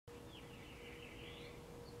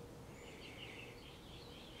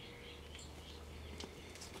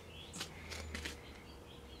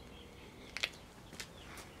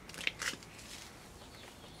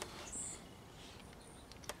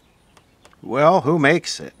Well, who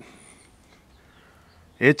makes it?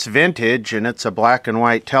 It's vintage and it's a black and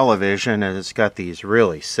white television and it's got these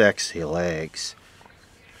really sexy legs.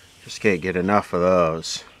 Just can't get enough of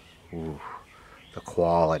those. Ooh, the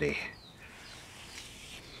quality.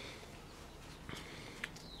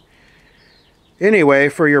 Anyway,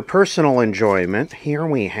 for your personal enjoyment, here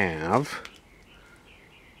we have...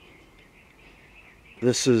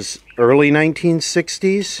 This is early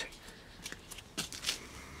 1960s.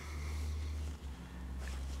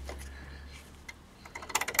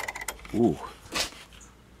 Ooh.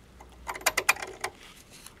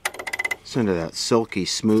 Listen to that silky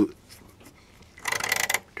smooth.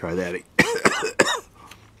 Try that.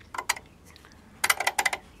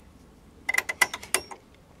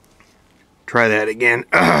 Try that again.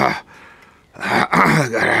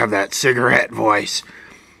 Gotta have that cigarette voice.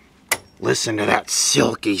 Listen to that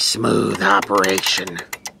silky smooth operation.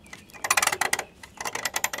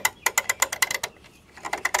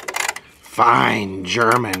 Fine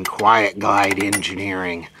German quiet glide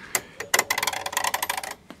engineering.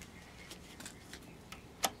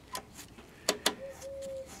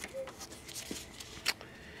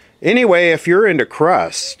 Anyway, if you're into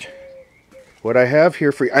crust, what I have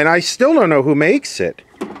here for you, and I still don't know who makes it.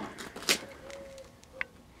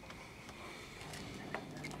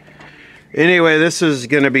 Anyway, this is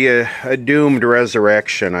going to be a doomed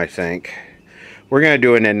resurrection, I think. We're going to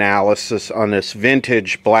do an analysis on this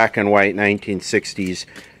vintage black and white 1960s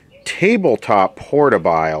tabletop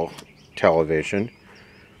portable television.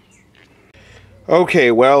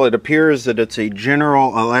 Okay, well, it appears that it's a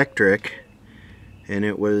General Electric, and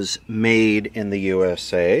it was made in the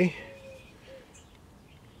USA.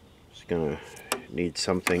 It's going to need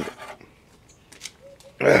something...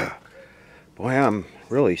 Ugh. Boy, I'm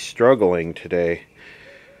really struggling today.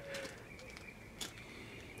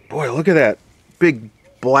 Boy, look at that big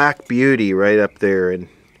black beauty right up there in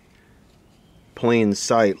plain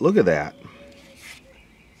sight. Look at that.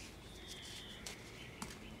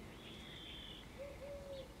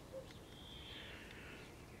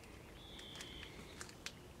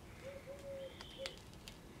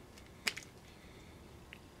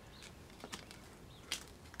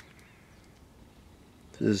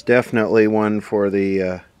 This is definitely one for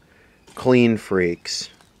the clean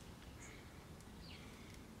freaks.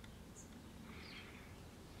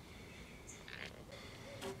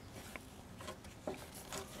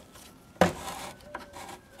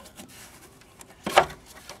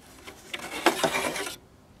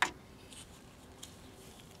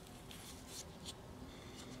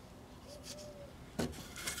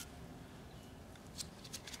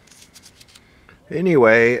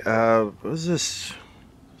 Anyway, what is this?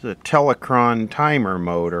 It's a Telecron timer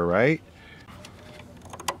motor, right?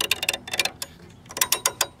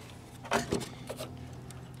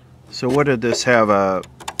 So what did this have?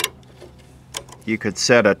 You could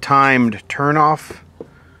set a timed turn-off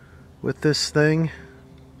with this thing?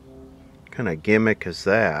 What kind of gimmick is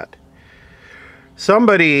that?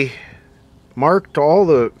 Somebody marked all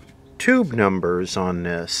the tube numbers on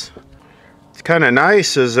this. It's kind of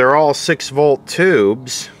nice as they're all 6-volt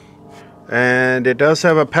tubes. And it does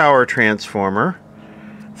have a power transformer,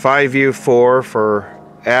 5U4 for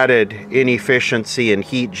added inefficiency and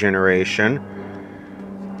heat generation.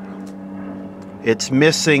 It's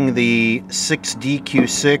missing the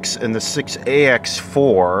 6DQ6 and the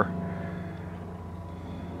 6AX4.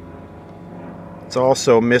 It's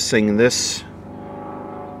also missing this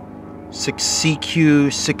 6CQ,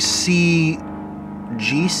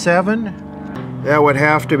 6CG7. That would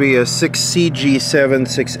have to be a 6CG7,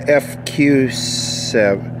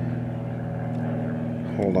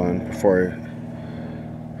 6FQ7. Hold on, before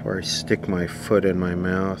I stick my foot in my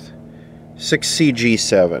mouth.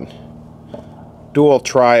 6CG7. Dual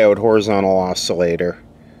triode horizontal oscillator.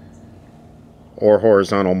 Or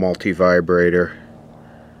horizontal multivibrator.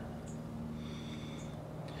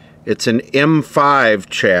 It's an M5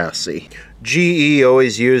 chassis. GE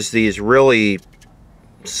always used these really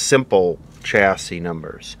simple chassis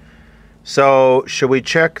numbers. So should we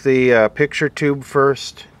check the picture tube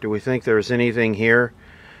first? Do we think there's anything here?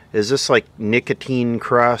 Is this like nicotine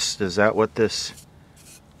crust? Is that what this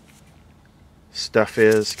stuff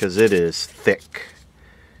is? Because it is thick.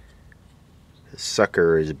 This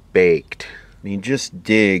sucker is baked. I mean, just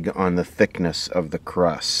dig on the thickness of the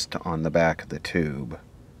crust on the back of the tube.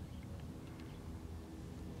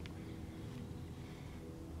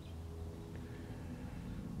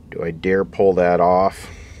 Do I dare pull that off?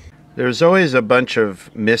 There's always a bunch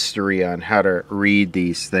of mystery on how to read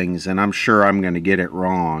these things, and I'm sure I'm going to get it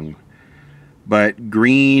wrong. But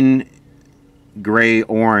green, gray,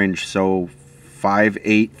 orange, so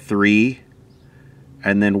 583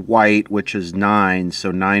 and then white, which is 9,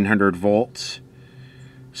 so 900 volts.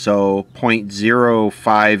 So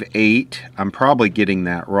 0.058, I'm probably getting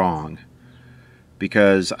that wrong,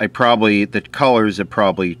 because the colors have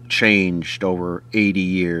probably changed over 80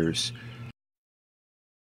 years.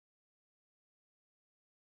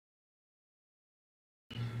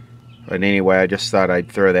 But anyway, I just thought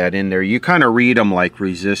I'd throw that in there. You kind of read them like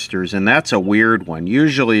resistors, and that's a weird one.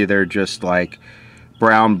 Usually they're just like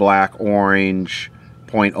brown, black, orange,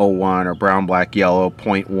 0.01, or brown, black, yellow,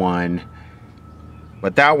 0.1.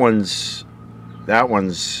 But that one's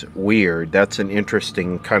weird. That's an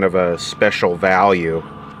interesting kind of a special value.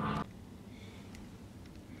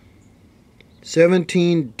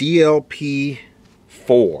 17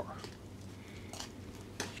 DLP4.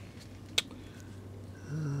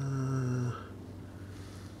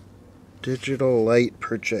 Digital light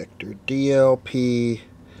projector, DLP4,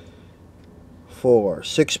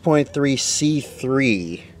 6.3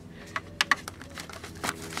 C3.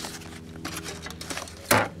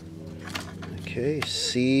 Okay,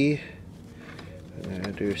 C. I'm going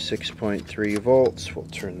to do 6.3 volts. We'll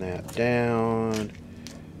turn that down.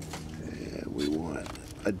 And we want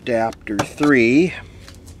adapter 3.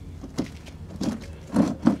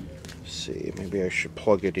 Let's see, maybe I should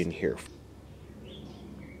plug it in here.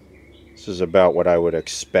 This is about what I would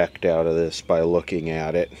expect out of this by looking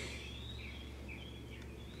at it.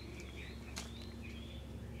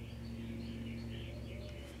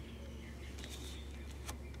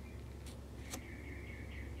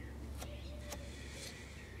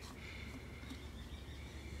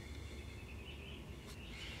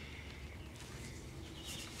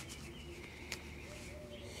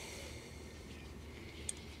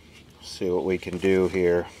 See what we can do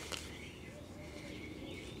here.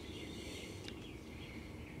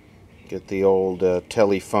 Get the old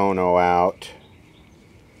Telefono out.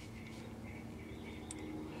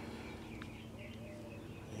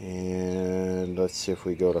 And let's see if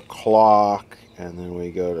we go to clock, and then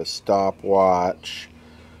we go to stopwatch,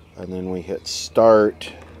 and then we hit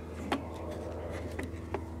start.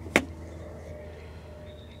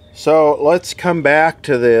 So let's come back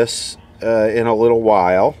to this in a little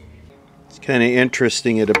while. It's kind of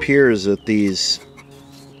interesting. It appears that these,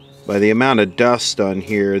 by the amount of dust on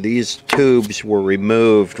here, these tubes were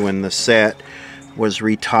removed when the set was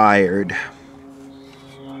retired.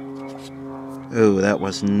 Oh, that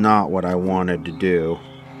was not what I wanted to do.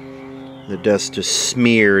 The dust just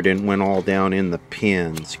smeared and went all down in the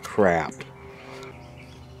pins. Crap.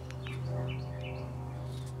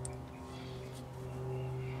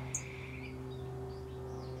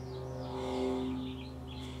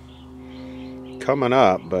 Coming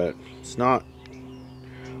up, but it's not.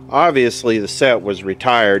 Obviously the set was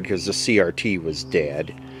retired because the CRT was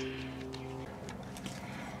dead.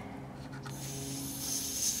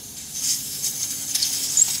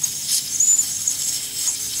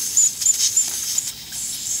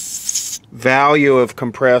 Value of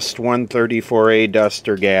compressed 134A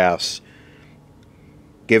duster gas.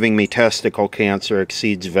 Giving me testicle cancer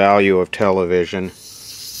exceeds value of television.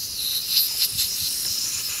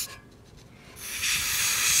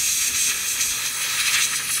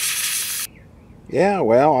 Yeah,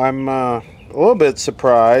 well, I'm a little bit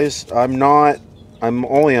surprised. I'm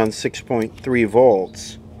only on 6.3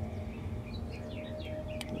 volts.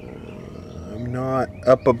 I'm not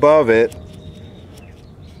up above it.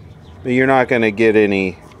 But you're not going to get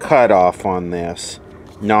any cutoff on this.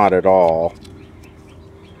 Not at all.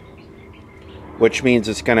 Which means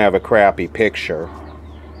it's going to have a crappy picture.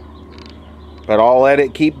 But I'll let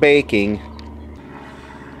it keep baking.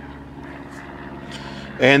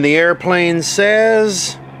 And the airplane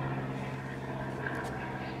says,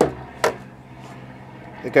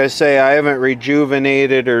 like I say, I haven't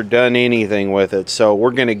rejuvenated or done anything with it, so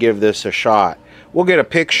we're going to give this a shot. We'll get a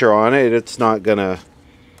picture on it. It's not going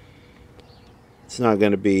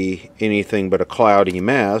to be anything but a cloudy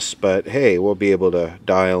mess, but hey, we'll be able to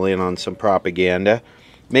dial in on some propaganda.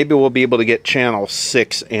 Maybe we'll be able to get channel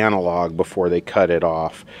 6 analog before they cut it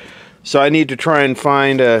off. So I need to try and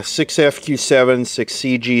find a 6FQ7,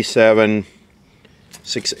 6CG7,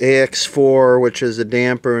 6AX4, which is a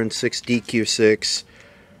damper, and 6DQ6,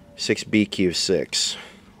 6BQ6.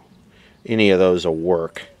 Any of those will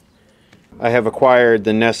work. I have acquired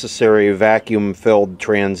the necessary vacuum-filled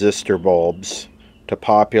transistor bulbs to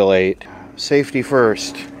populate. Safety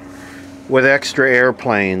first with extra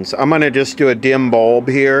airplanes. I'm going to just do a dim bulb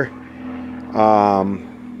here.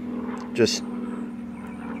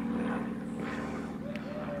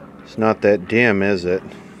 It's not that dim, is it?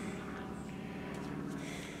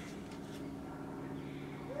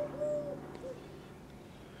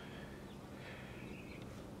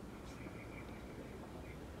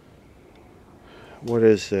 What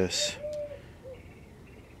is this?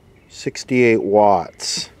 68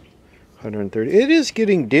 watts. 130. It is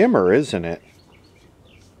getting dimmer, isn't it?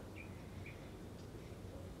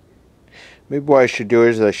 Maybe what I should do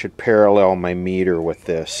is I should parallel my meter with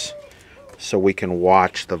this so we can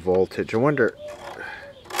watch the voltage. I wonder...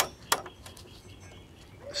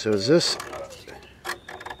 So is this...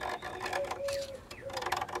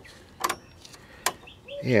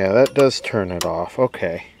 Yeah, that does turn it off.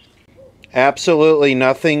 Okay. Absolutely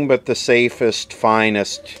nothing but the safest,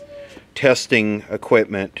 finest testing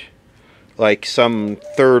equipment. Like some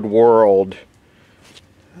third world.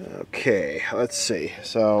 Okay, let's see.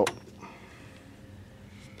 So...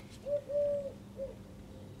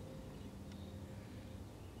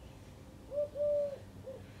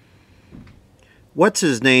 What's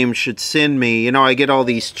his name should send me, you know, I get all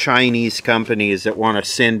these Chinese companies that want to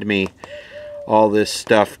send me all this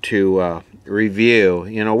stuff to review.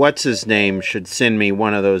 You know, what's his name should send me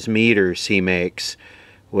one of those meters he makes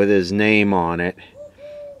with his name on it.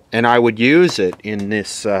 And I would use it in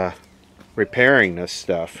this, repairing this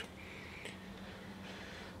stuff.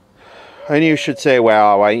 And you should say,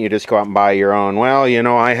 well, why don't you just go out and buy your own? Well, you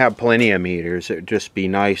know, I have plenty of meters. It would just be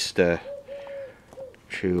nice to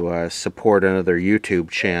support another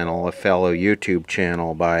YouTube channel, a fellow YouTube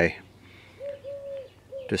channel, by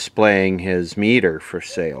displaying his meter for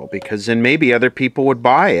sale, because then maybe other people would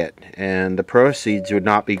buy it and the proceeds would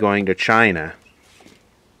not be going to China.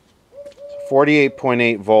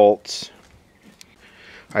 48.8 volts.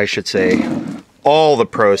 I should say all the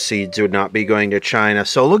proceeds would not be going to China.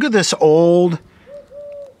 So look at this old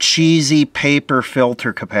cheesy paper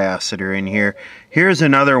filter capacitor in here. Here's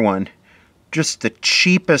another one. Just the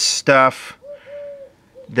cheapest stuff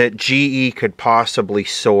that GE could possibly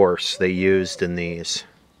source they used in these.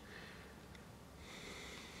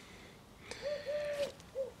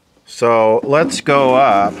 So let's go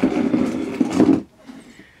up.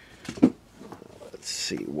 Let's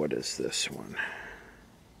see, what is this one?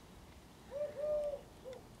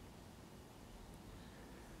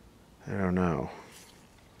 I don't know.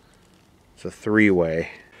 It's a three-way.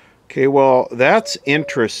 Okay, well, that's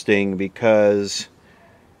interesting because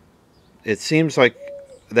it seems like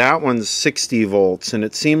that one's 60 volts, and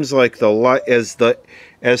it seems like the light,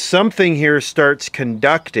 as something here starts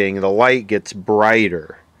conducting, the light gets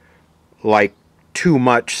brighter, like too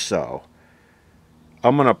much so.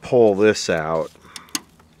 I'm gonna pull this out.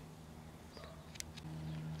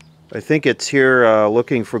 I think it's here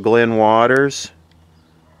looking for Glenn Waters.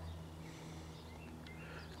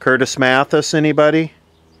 Curtis Mathis, anybody?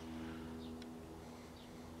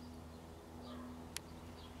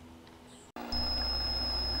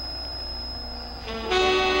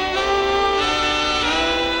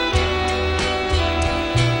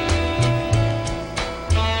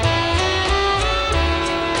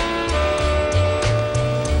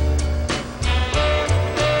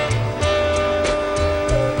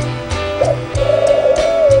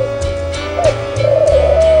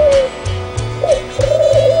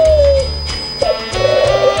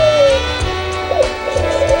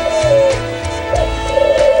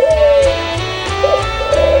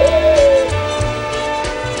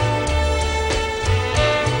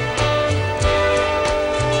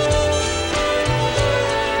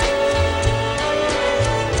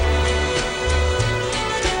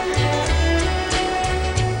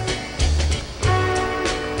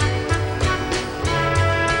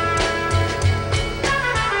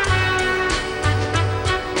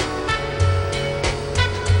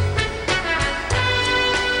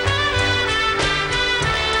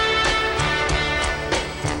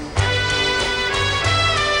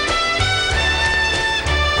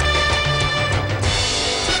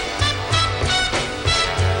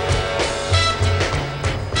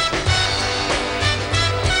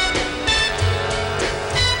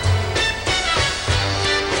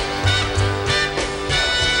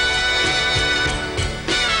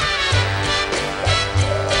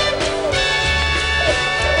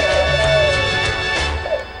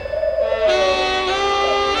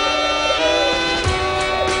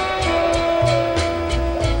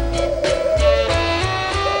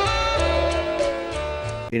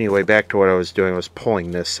 Anyway, back to what I was doing, I was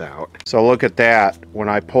pulling this out. So look at that. When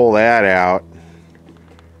I pull that out,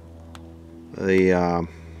 the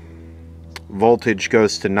voltage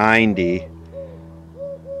goes to 90.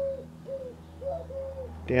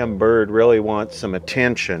 Damn bird really wants some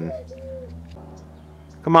attention.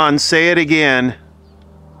 Come on, say it again.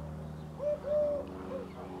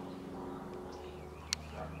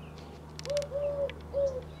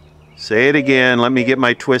 Say it again. Let me get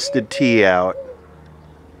my twisted T out.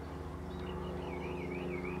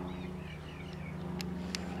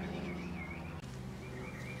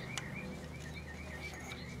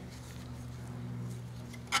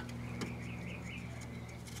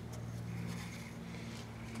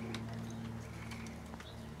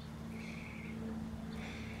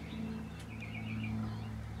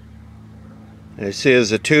 And you see as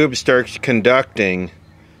the tube starts conducting,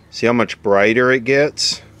 see how much brighter it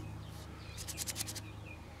gets?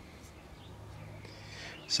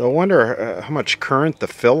 So I wonder how much current the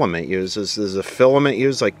filament uses. Does the filament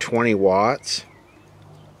use like 20 watts?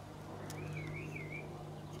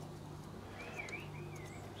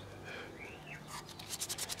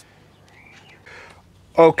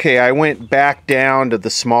 Okay, I went back down to the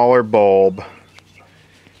smaller bulb.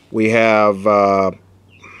 We have,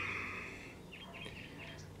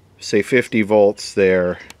 say 50 volts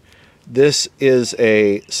there. This is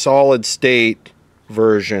a solid state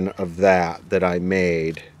version of that I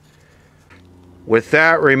made. With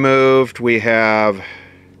that removed, we have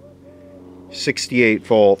 68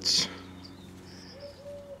 volts.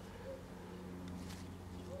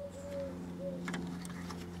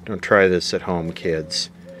 Don't try this at home, kids.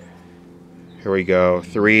 Here we go.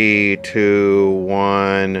 3, 2,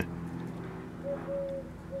 1.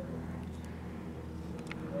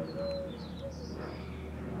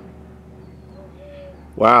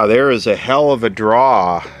 Wow, there is a hell of a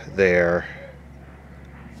draw there.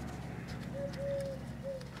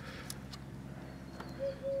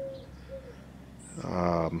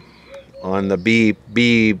 On the B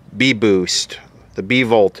boost, the B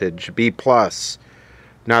voltage, B plus,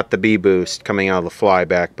 not the B boost coming out of the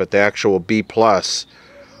flyback, but the actual B plus.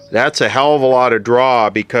 That's a hell of a lot of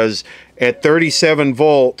draw, because at 37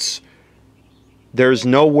 volts, there's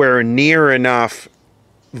nowhere near enough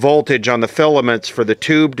voltage on the filaments for the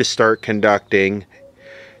tube to start conducting,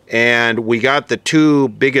 and we got the two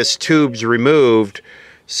biggest tubes removed,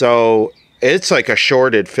 so it's like a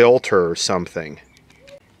shorted filter or something.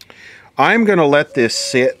 I'm gonna let this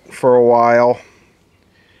sit for a while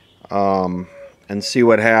and see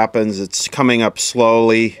what happens. It's coming up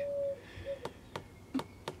slowly.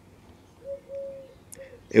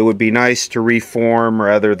 It would be nice to reform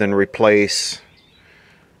rather than replace,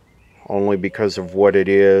 only because of what it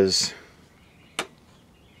is.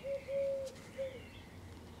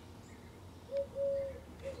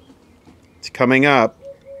 It's coming up.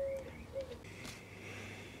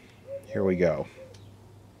 Here we go.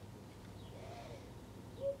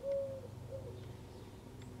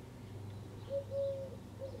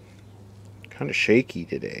 Kind of shaky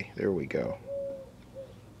today. There we go.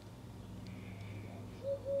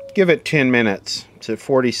 Give it 10 minutes. It's at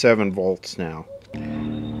 47 volts now.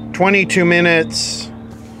 22 minutes.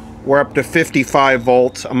 We're up to 55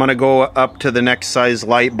 volts. I'm going to go up to the next size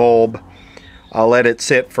light bulb. I'll let it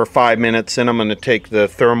sit for 5 minutes, and I'm going to take the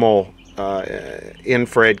thermal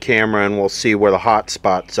infrared camera and we'll see where the hot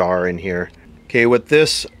spots are in here. Okay, with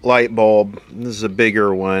this light bulb, this is a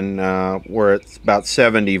bigger one, where it's about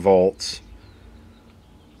 70 volts.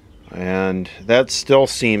 And that still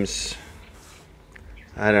seems,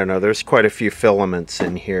 I don't know, there's quite a few filaments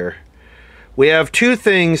in here. We have two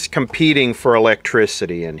things competing for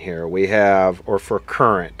electricity in here. We have, or for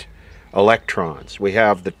current, electrons. We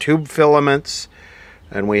have the tube filaments,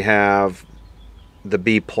 and we have the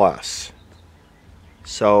B plus.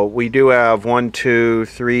 So we do have 1, 2,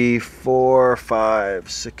 3, 4, 5,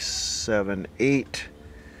 6, 7, 8,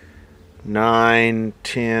 9,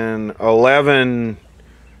 10, 11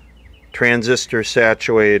 transistor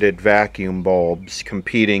saturated vacuum bulbs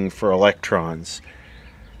competing for electrons.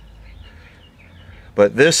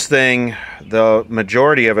 But this thing, the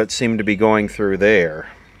majority of it seemed to be going through there.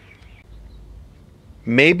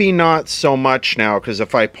 Maybe not so much now, because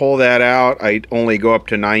if I pull that out, I only go up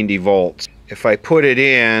to 90 volts. If I put it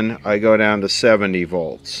in, I go down to 70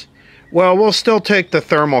 volts. Well, we'll still take the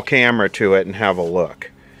thermal camera to it and have a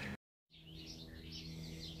look.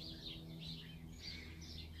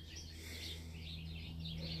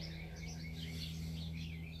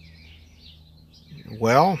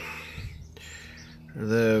 Well,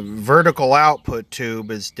 the vertical output tube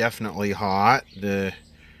is definitely hot. The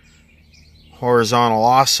horizontal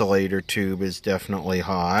oscillator tube is definitely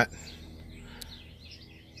hot.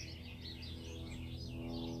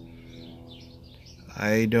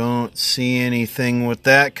 I don't see anything with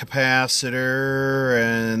that capacitor,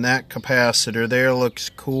 and that capacitor there looks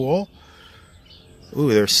cool.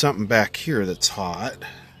 Ooh, there's something back here that's hot.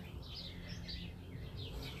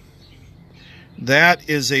 That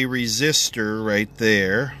is a resistor right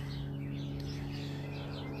there.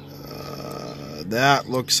 That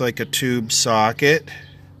looks like a tube socket.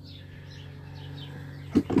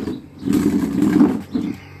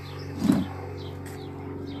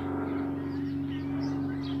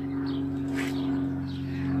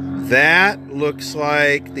 That looks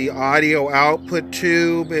like the audio output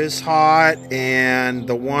tube is hot, and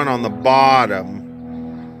the one on the bottom.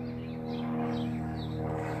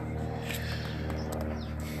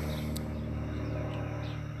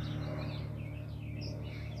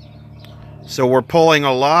 So we're pulling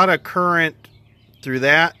a lot of current through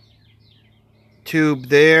that tube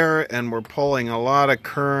there, and we're pulling a lot of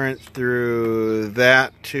current through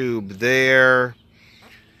that tube there.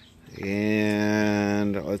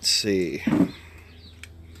 And let's see.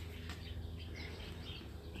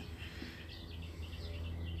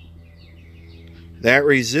 That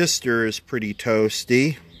resistor is pretty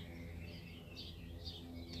toasty.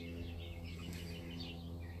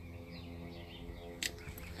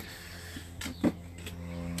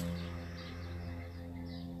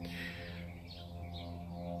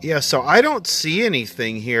 Yeah, so I don't see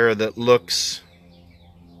anything here that looks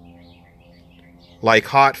like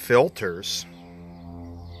hot filters.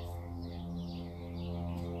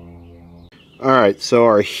 Alright, so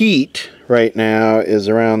our heat right now is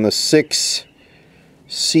around the 6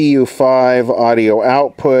 CU5 audio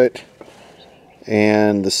output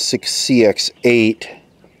and the 6 CX8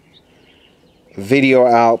 video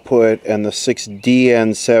output and the 6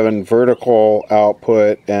 DN7 vertical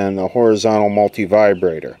output and the horizontal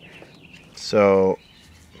multi-vibrator. So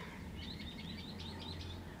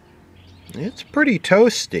it's pretty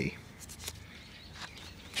toasty.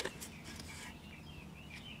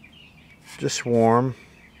 Just warm.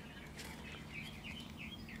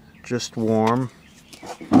 Just warm.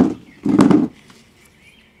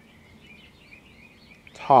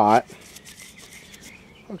 It's hot.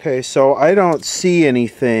 Okay, so I don't see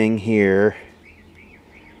anything here.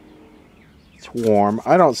 It's warm.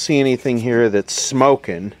 I don't see anything here that's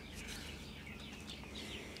smoking.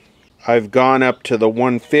 I've gone up to the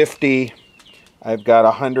 150. I've got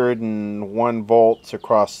 101 volts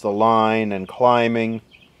across the line and climbing.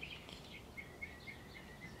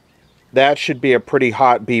 That should be a pretty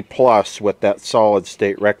hot B+ with that solid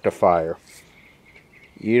state rectifier.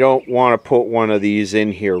 You don't want to put one of these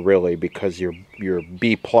in here really, because your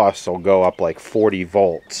B+ will go up like 40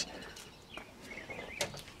 volts.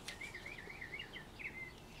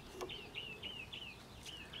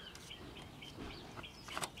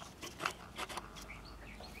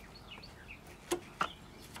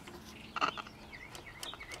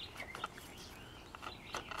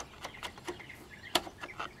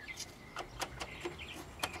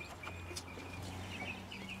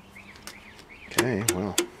 Okay,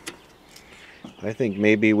 well, I think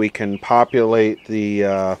maybe we can populate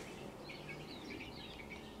the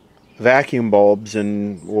vacuum bulbs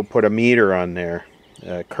and we'll put a meter on there,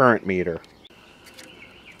 a current meter.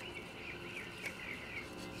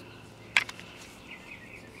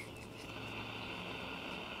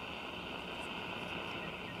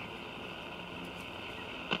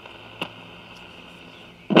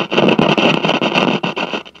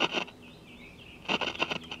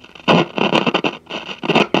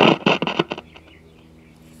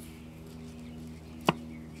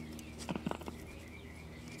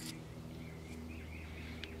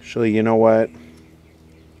 Actually, you know what?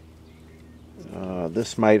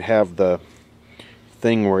 This might have the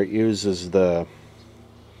thing where it uses the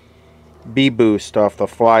B-boost off the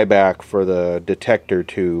flyback for the detector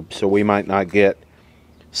tube, so we might not get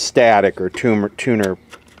static or tuner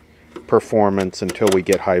performance until we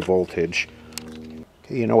get high voltage.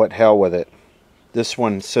 Okay, you know what? Hell with it. This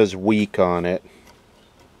one says weak on it.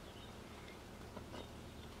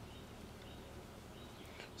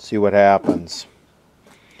 See what happens.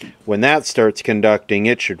 When that starts conducting,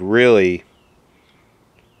 it should really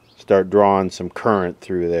start drawing some current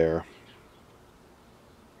through there.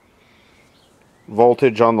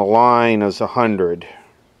 Voltage on the line is 100.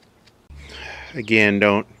 Again,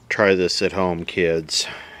 don't try this at home, kids.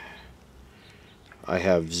 I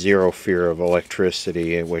have zero fear of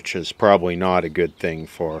electricity, which is probably not a good thing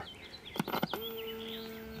for.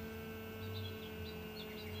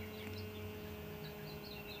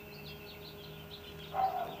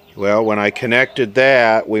 Well, when I connected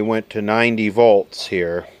that, we went to 90 volts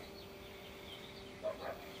here.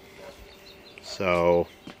 So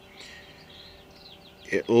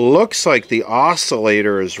it looks like the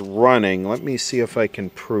oscillator is running. Let me see if I can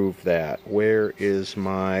prove that. Where is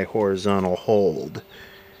my horizontal hold?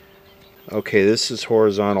 Okay, this is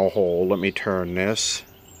horizontal hold. Let me turn this.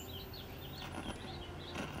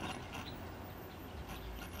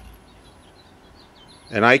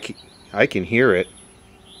 And I can hear it.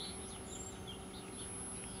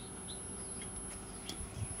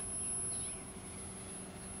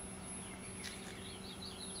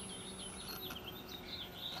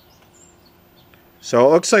 So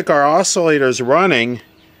it looks like our oscillator's running.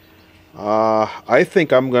 I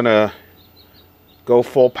think I'm gonna go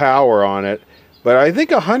full power on it, but I think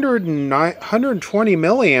 120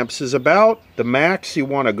 milliamps is about the max you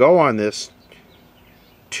want to go on this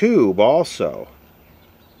tube also.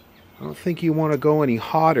 I don't think you want to go any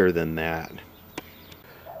hotter than that.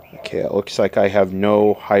 Okay, it looks like I have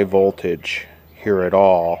no high voltage here at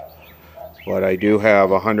all, but I do have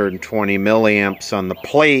 120 milliamps on the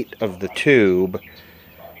plate of the tube,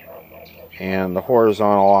 and the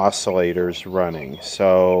horizontal oscillator's running.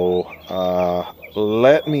 So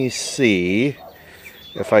let me see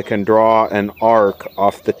if I can draw an arc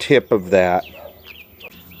off the tip of that.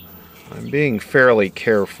 I'm being fairly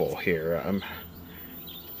careful here.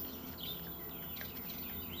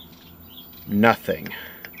 Nothing.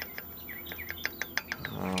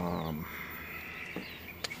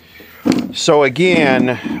 So again,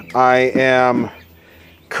 I am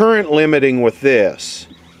current limiting with this.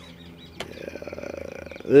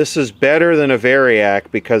 This is better than a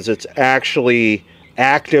Variac because it's actually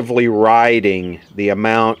actively riding the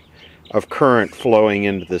amount of current flowing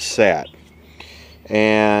into the set.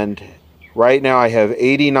 And right now I have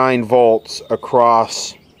 89 volts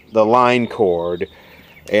across the line cord,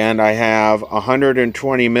 and I have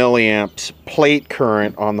 120 milliamps plate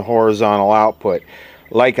current on the horizontal output.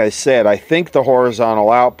 Like I said, I think the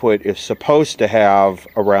horizontal output is supposed to have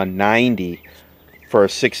around 90 for a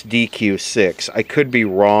 6DQ6. I could be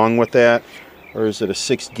wrong with that. Or is it a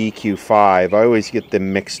 6DQ5? I always get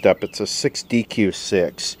them mixed up. It's a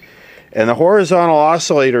 6DQ6. And the horizontal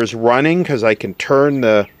oscillator is running because I can turn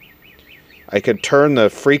the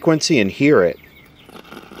frequency and hear it.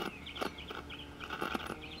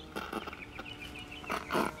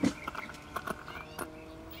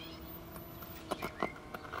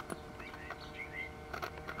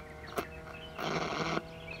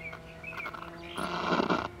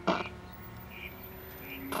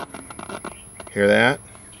 Hear that?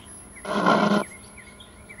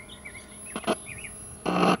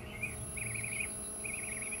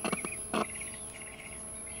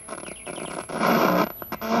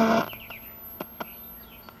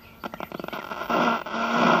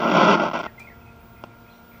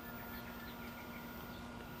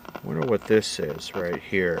 Wonder what this is right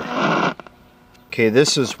here. Okay,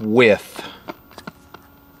 this is width.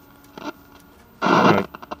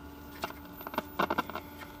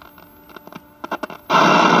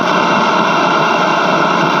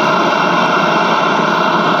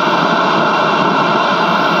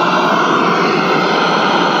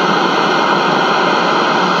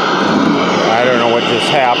 I don't know what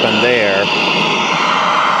just happened there.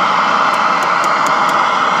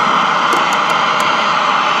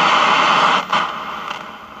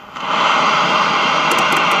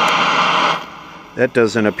 That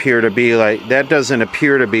doesn't appear to be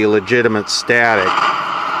legitimate static.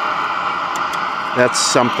 That's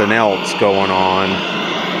something else going on.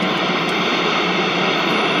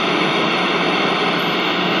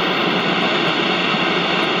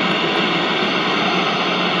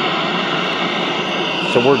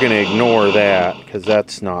 So we're going to ignore that because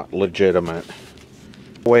that's not legitimate.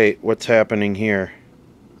 Wait, what's happening here?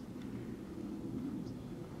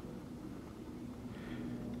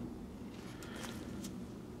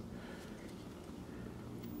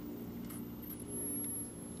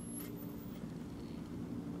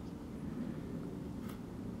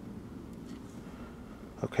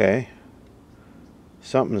 Okay,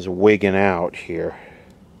 something's wigging out here.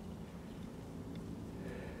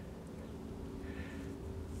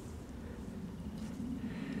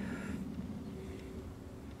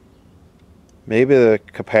 Maybe the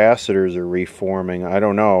capacitors are reforming. I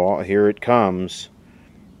don't know. Here it comes.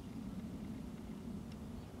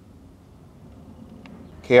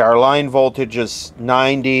 Okay, our line voltage is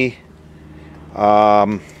 90.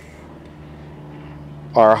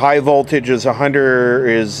 Our high voltage is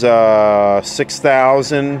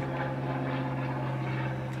 6,000.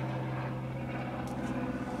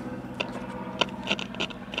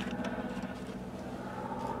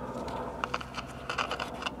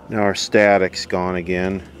 Now our static's gone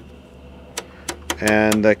again.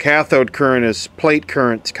 And the cathode current is, plate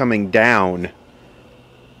current's coming down.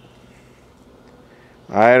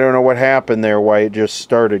 I don't know what happened there, why it just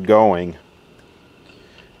started going.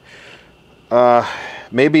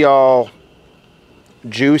 Maybe I'll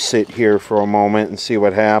juice it here for a moment and see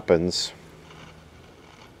what happens.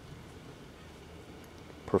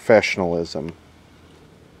 Professionalism.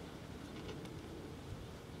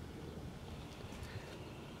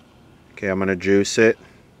 Okay, I'm going to juice it.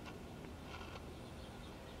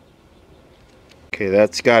 Okay,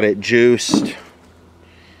 that's got it juiced.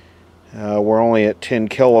 We're only at 10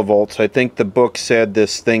 kilovolts. I think the book said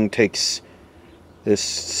this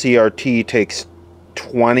CRT takes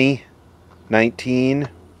 19.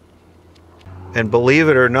 And believe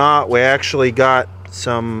it or not, we actually got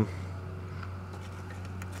some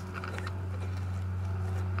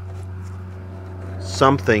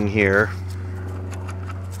something here.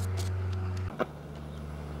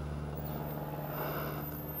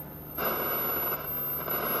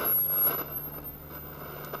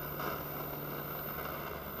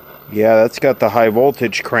 Yeah, that's got the high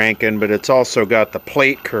voltage cranking, but it's also got the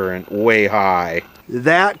plate current way high.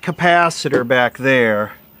 That capacitor back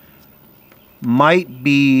there might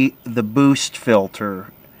be the boost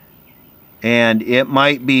filter, and it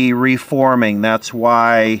might be reforming. That's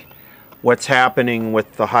why what's happening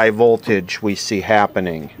with the high voltage we see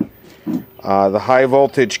happening. The high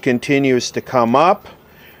voltage continues to come up,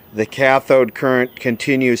 the cathode current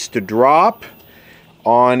continues to drop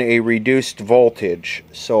on a reduced voltage.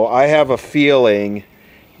 So I have a feeling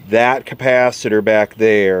that capacitor back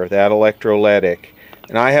there, that electrolytic,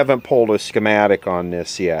 and I haven't pulled a schematic on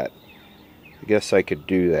this yet. I guess I could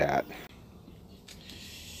do that.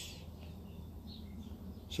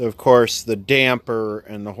 So of course the damper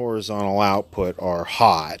and the horizontal output are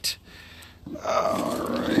hot.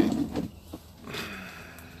 Alright.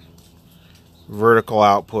 Vertical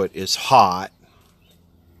output is hot.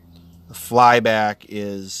 The flyback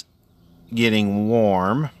is getting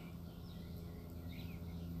warm.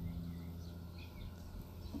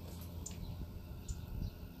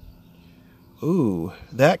 Ooh,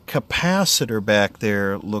 that capacitor back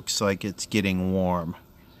there looks like it's getting warm.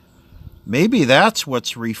 Maybe that's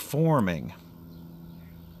what's reforming.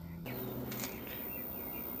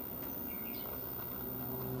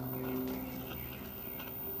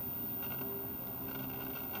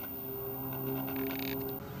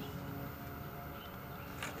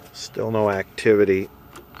 Still no activity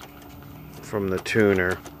from the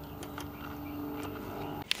tuner.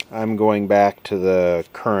 I'm going back to the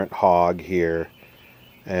current hog here,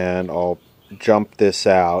 and I'll jump this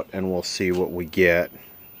out and we'll see what we get.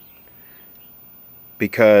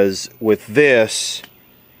 Because with this,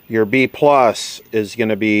 your B plus is going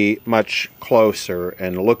to be much closer,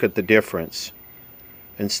 and look at the difference.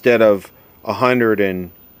 Instead of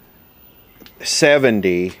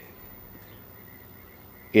 170,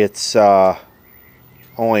 it's only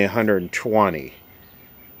 120.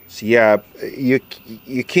 So yeah, you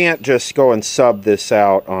can't just go and sub this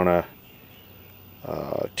out on a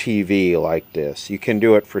TV like this. You can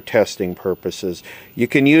do it for testing purposes. You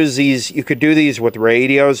can use these. You could do these with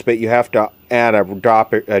radios, but you have to add a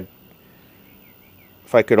drop. If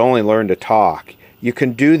I could only learn to talk, you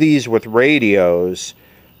can do these with radios,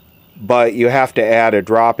 but you have to add a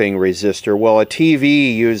dropping resistor. Well, a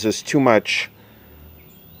TV uses too much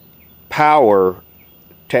power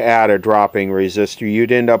to add a dropping resistor.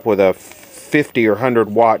 You'd end up with a 50 or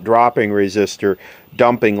 100 watt dropping resistor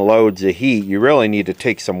dumping loads of heat. You really need to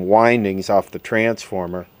take some windings off the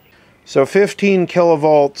transformer. So 15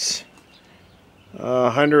 kilovolts,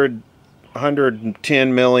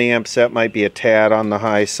 110 milliamps, that might be a tad on the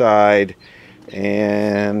high side.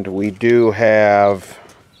 And we do have,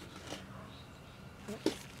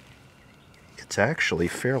 it's actually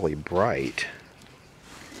fairly bright,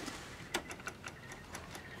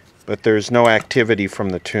 but there's no activity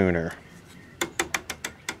from the tuner.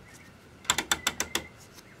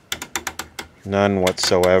 None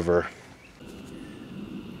whatsoever.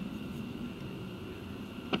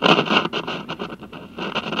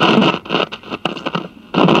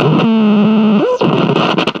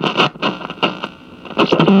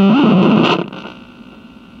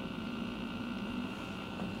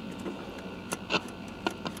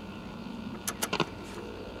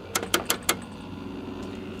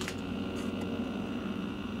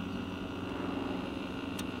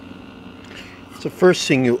 The first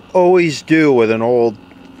thing you always do with an old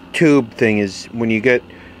tube thing is when you get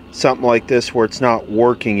something like this where it's not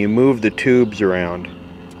working, you move the tubes around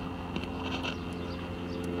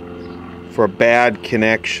for a bad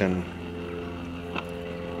connection.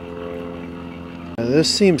 Now, this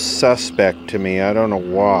seems suspect to me. I don't know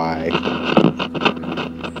why.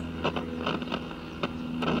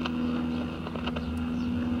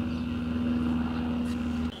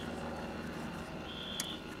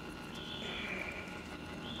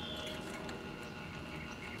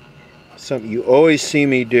 Something you always see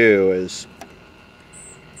me do is,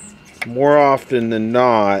 more often than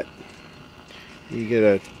not, you get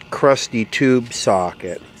a crusty tube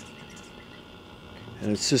socket,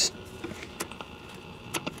 and it's just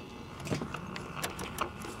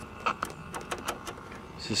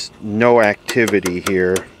no activity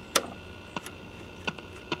here.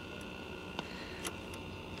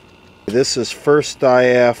 This is first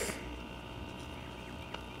IF.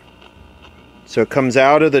 So it comes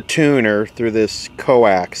out of the tuner through this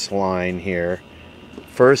coax line here.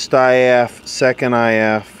 First IF, second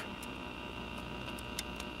IF,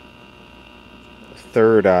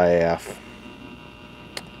 third IF.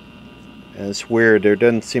 And it's weird, there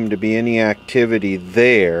doesn't seem to be any activity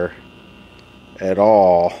there at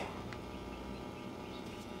all.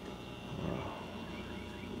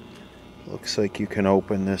 Looks like you can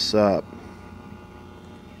open this up.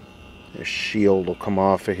 This shield will come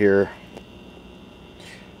off of here.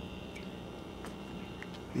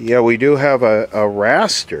 Yeah, we do have a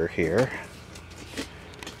raster here.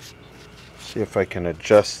 See if I can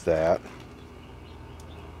adjust that.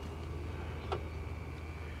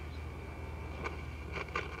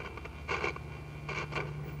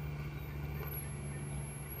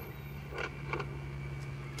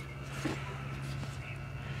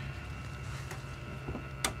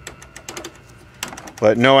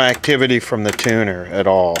 But no activity from the tuner at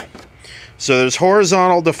all. So there's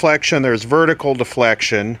horizontal deflection, there's vertical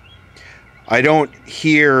deflection. I don't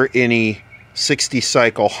hear any 60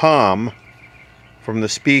 cycle hum from the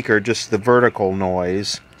speaker, just the vertical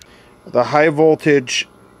noise. The high voltage,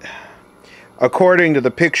 according to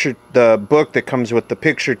the book that comes with the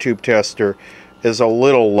picture tube tester, is a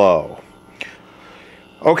little low.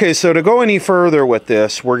 Okay, so to go any further with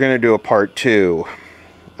this, we're going to do a part 2.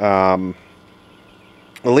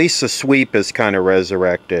 At least the sweep is kind of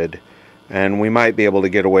resurrected, and we might be able to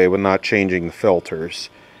get away with not changing the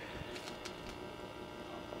filters.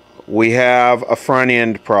 We have a front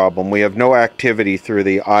end problem. We have no activity through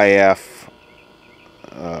the IF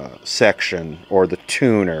section or the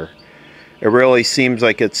tuner. It really seems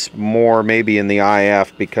like it's more maybe in the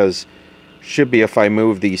IF, because should be, if I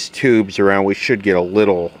move these tubes around, we should get a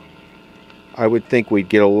little, I would think we'd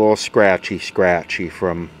get a little scratchy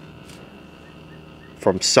from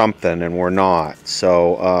something, and we're not.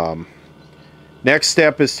 So next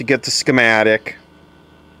step is to get the schematic.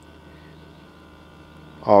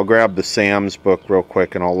 I'll grab the Sam's book real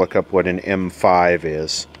quick and I'll look up what an M5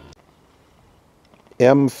 is.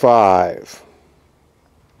 M5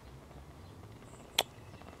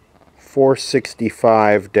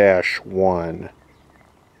 465-1.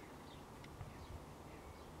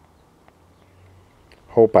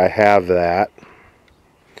 Hope I have that.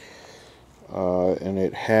 And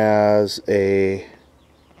it has a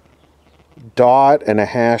dot and a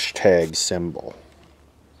hashtag symbol.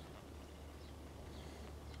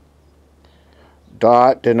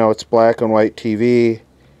 Dot denotes black and white TV.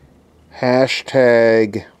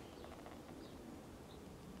 Hashtag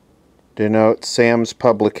denotes Sam's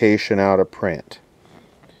publication out of print.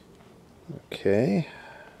 Okay.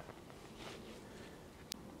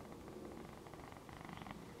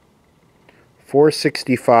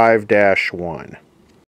 .465-1.